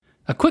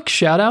A quick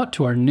shout out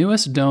to our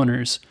newest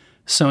donors,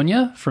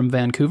 Sonia from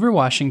Vancouver,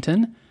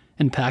 Washington,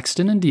 and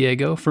Paxton and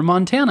Diego from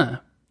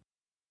Montana.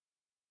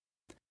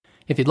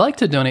 If you'd like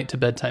to donate to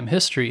Bedtime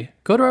History,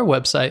 go to our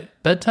website,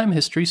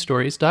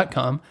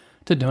 bedtimehistorystories.com,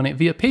 to donate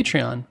via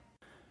Patreon.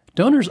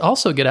 Donors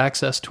also get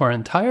access to our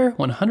entire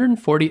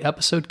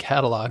 140-episode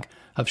catalog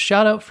of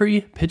shout-out-free,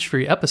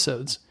 pitch-free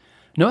episodes.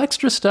 No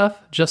extra stuff,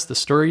 just the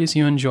stories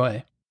you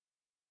enjoy.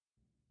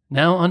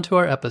 Now onto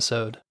our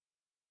episode.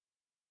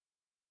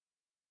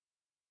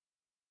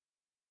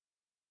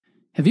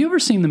 Have you ever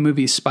seen the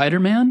movies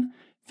Spider-Man,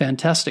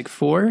 Fantastic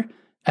Four,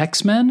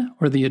 X-Men,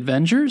 or The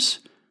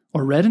Avengers?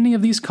 Or read any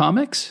of these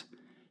comics?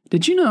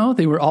 Did you know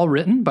they were all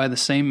written by the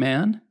same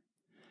man?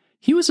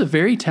 He was a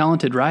very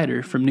talented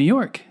writer from New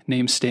York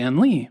named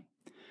Stan Lee.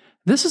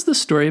 This is the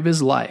story of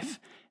his life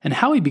and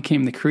how he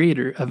became the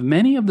creator of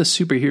many of the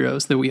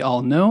superheroes that we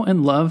all know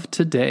and love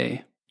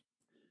today.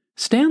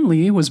 Stan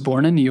Lee was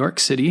born in New York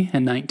City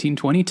in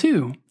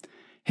 1922.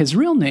 His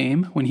real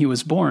name, when he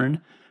was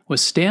born,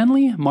 was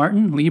Stanley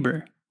Martin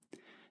Lieber.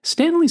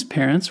 Stanley's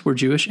parents were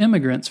Jewish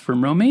immigrants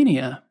from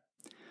Romania.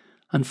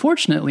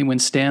 Unfortunately, when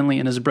Stanley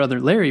and his brother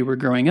Larry were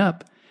growing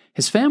up,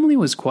 his family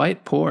was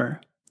quite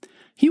poor.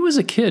 He was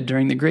a kid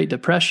during the Great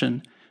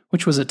Depression,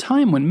 which was a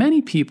time when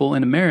many people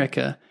in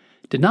America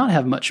did not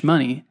have much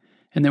money,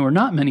 and there were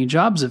not many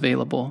jobs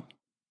available.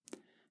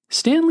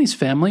 Stanley's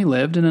family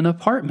lived in an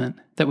apartment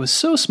that was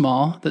so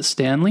small that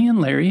Stanley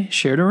and Larry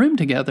shared a room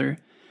together,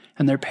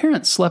 and their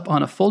parents slept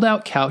on a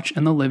fold-out couch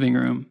in the living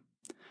room.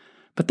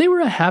 But they were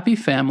a happy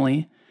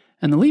family,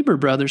 and the Lieber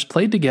brothers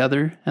played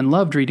together and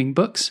loved reading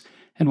books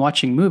and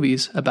watching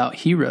movies about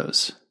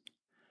heroes.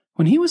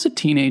 When he was a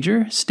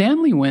teenager,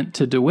 Stanley went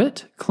to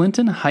DeWitt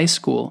Clinton High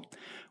School,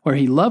 where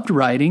he loved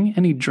writing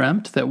and he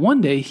dreamt that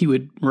one day he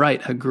would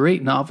write a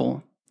great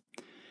novel.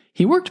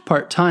 He worked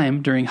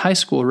part-time during high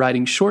school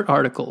writing short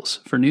articles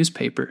for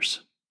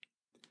newspapers.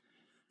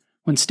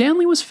 When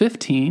Stanley was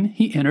 15,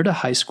 he entered a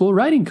high school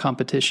writing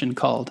competition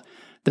called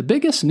the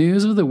Biggest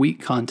News of the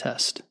Week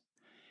contest.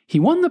 He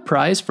won the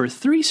prize for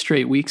 3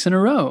 straight weeks in a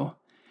row.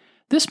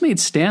 This made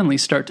Stanley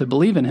start to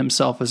believe in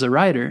himself as a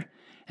writer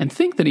and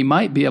think that he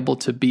might be able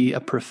to be a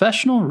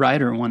professional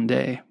writer one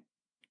day.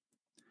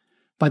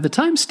 By the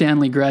time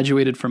Stanley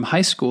graduated from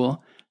high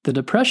school, the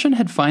Depression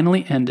had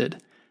finally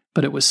ended,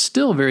 but it was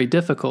still very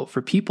difficult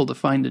for people to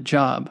find a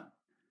job.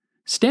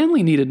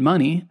 Stanley needed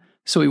money,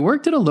 so he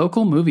worked at a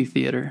local movie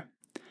theater.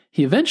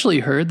 He eventually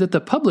heard that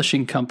the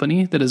publishing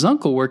company that his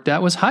uncle worked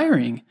at was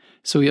hiring,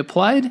 so he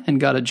applied and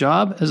got a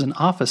job as an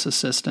office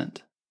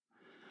assistant.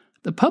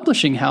 The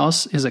publishing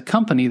house is a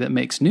company that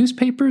makes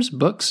newspapers,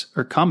 books,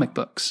 or comic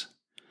books.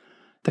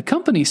 The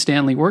company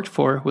Stanley worked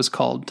for was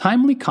called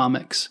Timely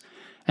Comics,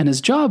 and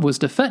his job was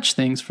to fetch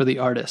things for the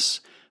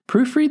artists,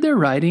 proofread their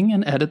writing,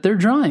 and edit their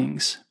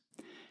drawings.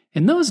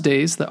 In those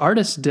days, the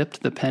artists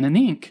dipped the pen in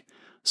ink,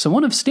 so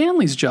one of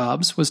Stanley's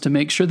jobs was to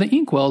make sure the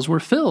inkwells were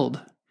filled.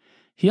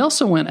 He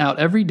also went out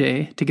every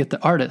day to get the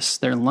artists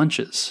their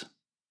lunches.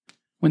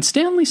 When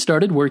Stanley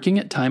started working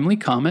at Timely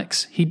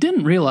Comics, he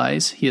didn't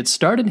realize he had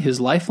started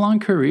his lifelong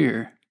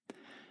career.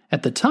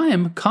 At the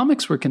time,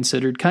 comics were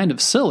considered kind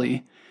of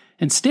silly,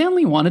 and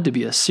Stanley wanted to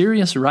be a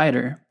serious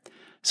writer,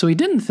 so he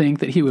didn't think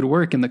that he would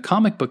work in the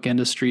comic book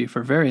industry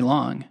for very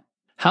long.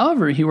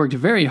 However, he worked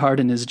very hard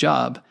in his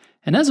job,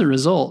 and as a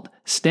result,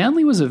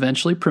 Stanley was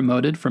eventually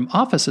promoted from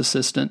office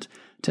assistant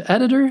to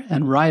editor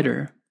and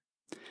writer.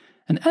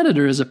 An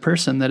editor is a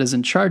person that is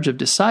in charge of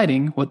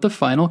deciding what the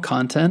final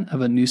content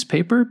of a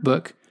newspaper,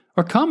 book,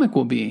 or comic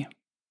will be.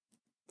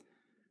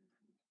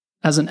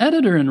 As an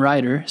editor and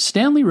writer,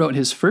 Stanley wrote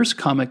his first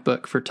comic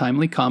book for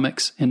Timely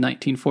Comics in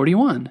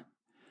 1941.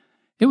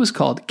 It was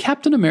called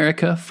Captain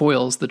America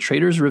Foils the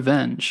Traitor's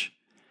Revenge.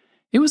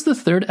 It was the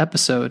 3rd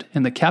episode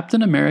in the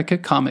Captain America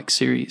comic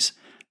series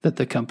that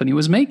the company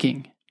was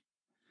making.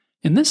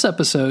 In this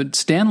episode,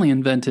 Stanley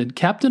invented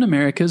Captain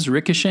America's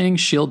ricocheting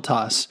shield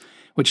toss,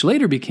 which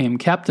later became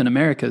Captain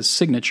America's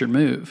signature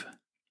move.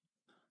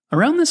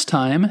 Around this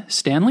time,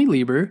 Stanley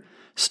Lieber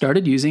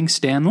started using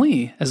Stan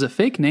Lee as a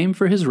fake name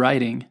for his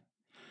writing.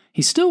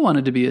 He still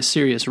wanted to be a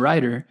serious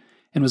writer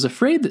and was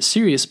afraid that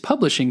serious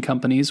publishing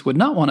companies would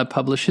not want to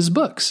publish his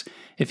books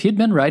if he had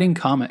been writing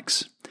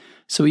comics.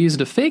 So he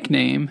used a fake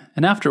name,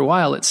 and after a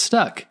while it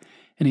stuck,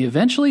 and he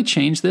eventually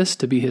changed this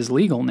to be his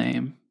legal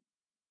name.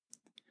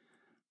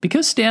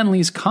 Because Stan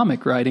Lee's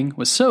comic writing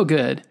was so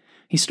good,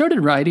 he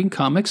started writing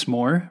comics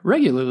more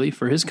regularly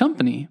for his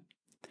company.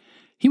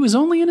 He was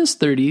only in his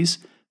 30s,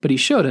 but he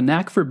showed a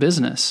knack for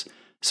business,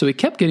 so he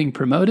kept getting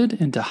promoted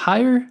into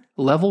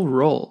higher-level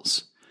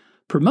roles.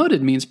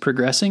 Promoted means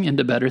progressing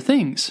into better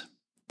things.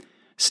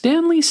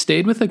 Stan Lee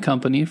stayed with the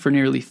company for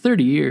nearly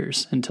 30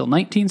 years, until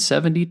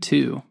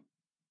 1972.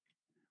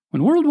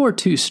 When World War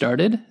II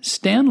started,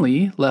 Stan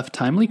Lee left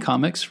Timely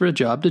Comics for a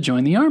job to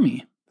join the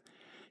Army.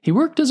 He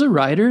worked as a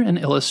writer and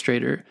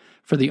illustrator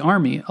for the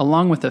Army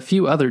along with a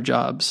few other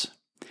jobs.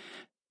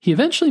 He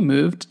eventually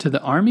moved to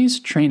the Army's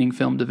training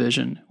film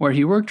division, where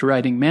he worked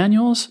writing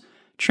manuals,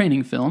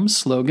 training films,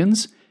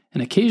 slogans,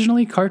 and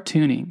occasionally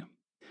cartooning.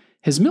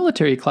 His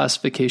military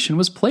classification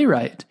was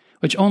playwright,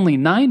 which only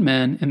 9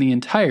 men in the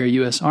entire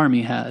U.S.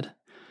 Army had.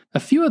 A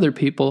few other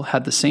people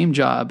had the same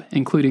job,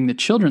 including the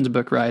children's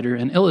book writer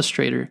and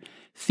illustrator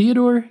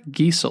Theodore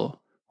Geisel,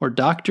 or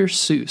Dr.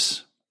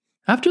 Seuss.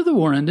 After the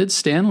war ended,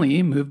 Stan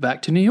Lee moved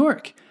back to New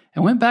York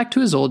and went back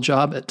to his old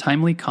job at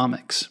Timely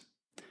Comics.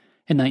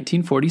 In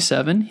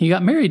 1947, he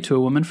got married to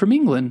a woman from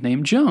England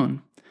named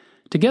Joan.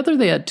 Together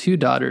they had 2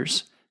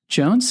 daughters,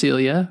 Joan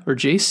Celia, or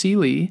J.C.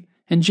 Lee,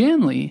 and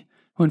Jan Lee,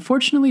 who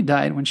unfortunately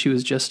died when she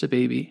was just a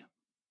baby.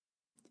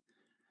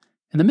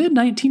 In the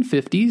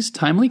mid-1950s,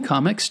 Timely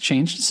Comics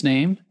changed its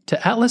name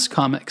to Atlas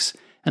Comics,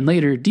 and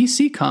later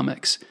DC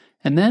Comics,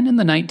 and then in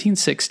the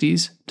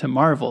 1960s to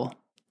Marvel.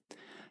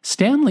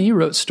 Stan Lee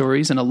wrote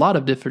stories in a lot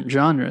of different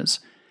genres,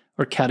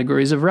 or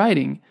categories of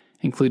writing,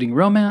 including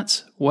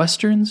romance,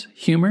 westerns,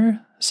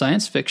 humor,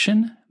 science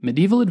fiction,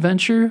 medieval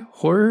adventure,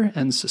 horror,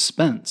 and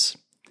suspense.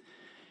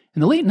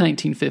 In the late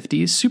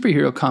 1950s,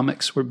 superhero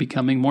comics were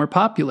becoming more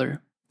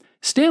popular.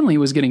 Stan Lee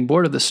was getting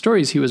bored of the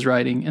stories he was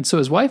writing, and so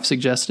his wife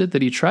suggested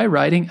that he try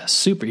writing a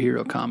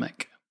superhero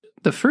comic.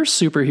 The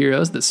first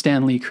superheroes that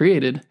Stan Lee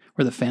created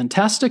were the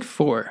Fantastic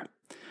Four.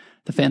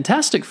 The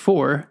Fantastic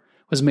Four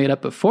was made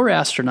up of 4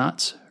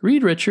 astronauts,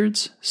 Reed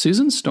Richards,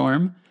 Susan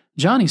Storm,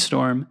 Johnny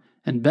Storm,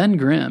 and Ben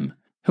Grimm,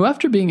 who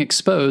after being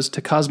exposed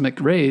to cosmic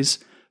rays,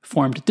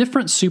 formed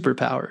different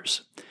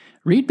superpowers.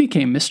 Reed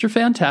became Mr.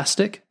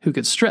 Fantastic, who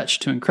could stretch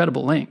to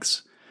incredible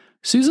lengths.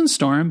 Susan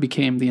Storm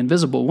became the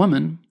Invisible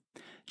Woman.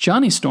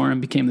 Johnny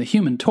Storm became the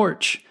Human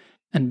Torch,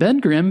 and Ben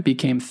Grimm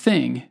became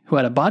Thing, who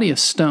had a body of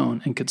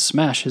stone and could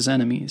smash his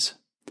enemies.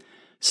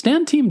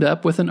 Stan teamed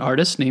up with an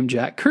artist named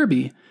Jack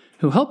Kirby,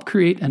 who helped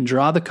create and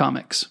draw the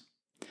comics.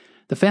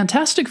 The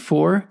Fantastic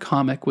Four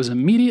comic was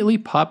immediately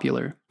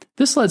popular.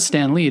 This led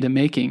Stan Lee to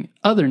making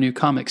other new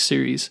comic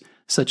series,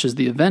 such as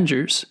The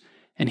Avengers,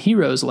 and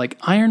heroes like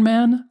Iron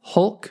Man,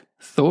 Hulk,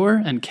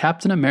 Thor, and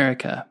Captain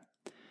America.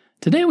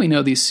 Today we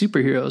know these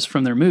superheroes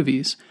from their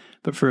movies,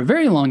 but for a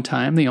very long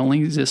time they only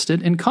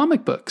existed in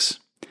comic books.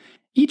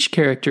 Each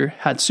character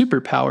had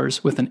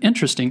superpowers with an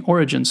interesting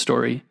origin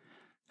story,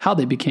 how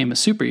they became a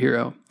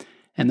superhero,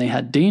 and they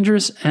had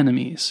dangerous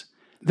enemies.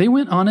 They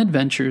went on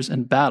adventures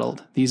and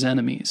battled these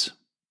enemies.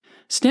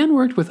 Stan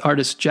worked with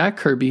artist Jack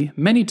Kirby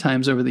many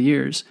times over the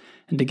years,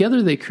 and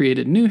together they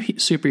created new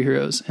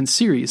superheroes and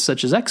series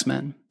such as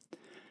X-Men.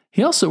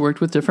 He also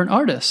worked with different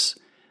artists,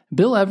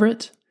 Bill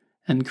Everett,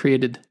 and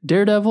created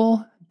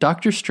Daredevil,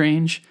 Doctor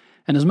Strange,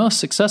 and his most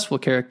successful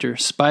character,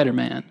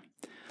 Spider-Man.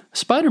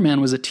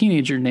 Spider-Man was a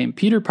teenager named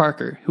Peter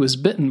Parker who was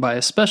bitten by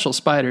a special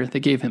spider that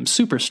gave him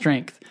super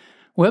strength,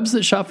 webs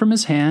that shot from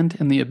his hand,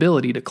 and the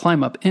ability to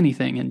climb up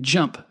anything and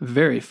jump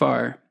very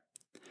far.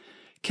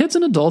 Kids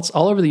and adults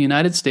all over the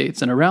United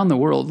States and around the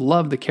world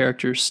loved the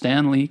characters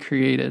Stan Lee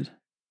created.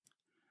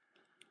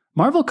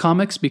 Marvel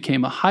Comics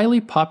became a highly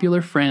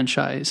popular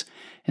franchise,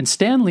 and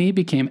Stan Lee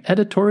became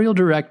editorial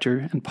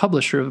director and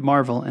publisher of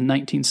Marvel in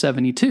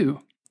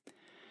 1972.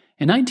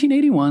 In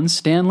 1981,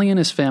 Stan Lee and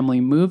his family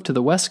moved to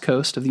the West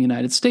Coast of the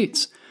United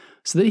States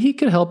so that he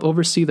could help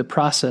oversee the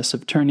process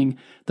of turning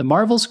the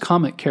Marvel's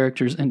comic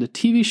characters into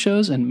TV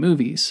shows and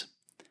movies.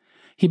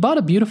 He bought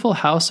a beautiful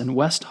house in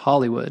West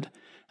Hollywood,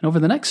 and over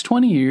the next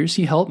 20 years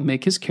he helped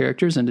make his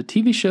characters into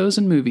TV shows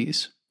and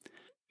movies.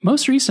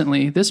 Most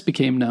recently, this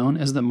became known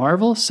as the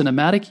Marvel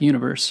Cinematic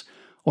Universe,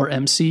 or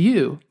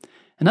MCU,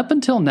 and up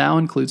until now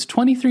includes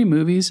 23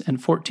 movies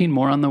and 14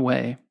 more on the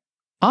way.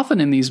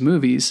 Often in these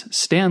movies,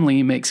 Stan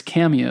Lee makes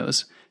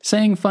cameos,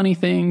 saying funny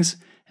things,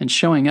 and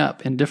showing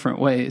up in different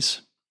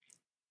ways.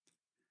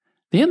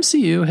 The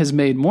MCU has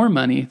made more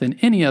money than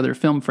any other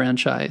film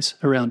franchise,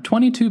 around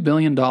 $22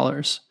 billion.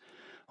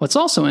 What's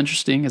also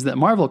interesting is that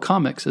Marvel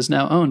Comics is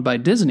now owned by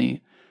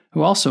Disney,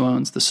 who also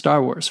owns the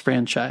Star Wars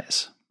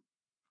franchise.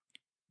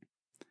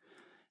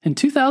 In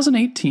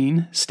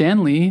 2018,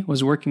 Stan Lee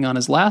was working on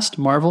his last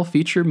Marvel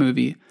feature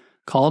movie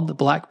called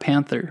Black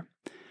Panther.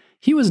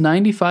 He was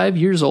 95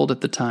 years old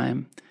at the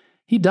time.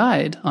 He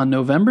died on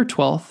November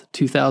 12,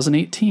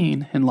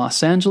 2018, in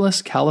Los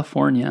Angeles,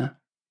 California.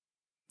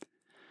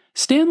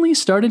 Stan Lee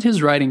started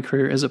his writing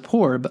career as a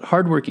poor but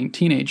hardworking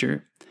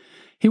teenager.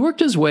 He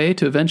worked his way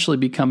to eventually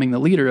becoming the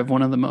leader of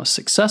one of the most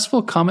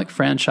successful comic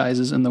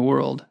franchises in the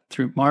world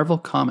through Marvel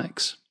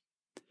Comics.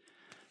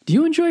 Do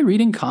you enjoy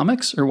reading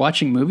comics or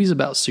watching movies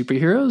about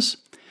superheroes?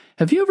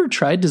 Have you ever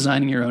tried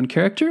designing your own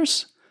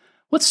characters?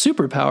 What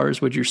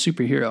superpowers would your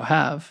superhero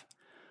have?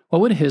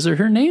 What would his or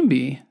her name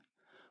be?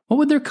 What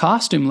would their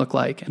costume look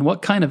like, and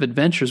what kind of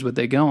adventures would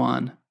they go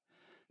on?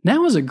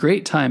 Now is a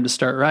great time to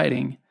start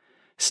writing.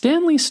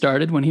 Stan Lee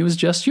started when he was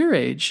just your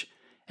age.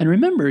 And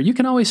remember, you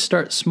can always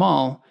start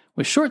small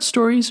with short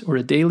stories or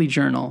a daily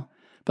journal.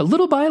 But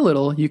little by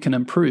little, you can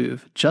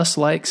improve, just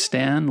like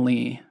Stan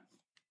Lee.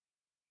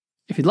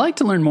 If you'd like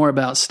to learn more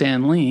about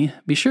Stan Lee,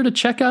 be sure to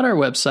check out our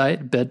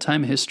website,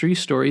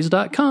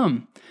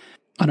 bedtimehistorystories.com.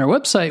 On our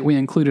website, we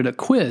included a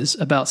quiz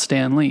about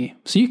Stan Lee,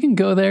 so you can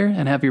go there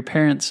and have your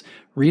parents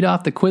read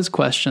off the quiz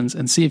questions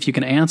and see if you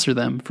can answer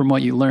them from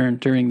what you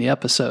learned during the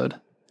episode.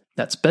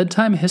 That's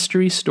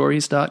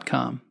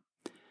bedtimehistorystories.com.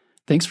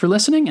 Thanks for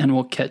listening, and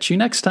we'll catch you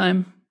next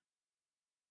time.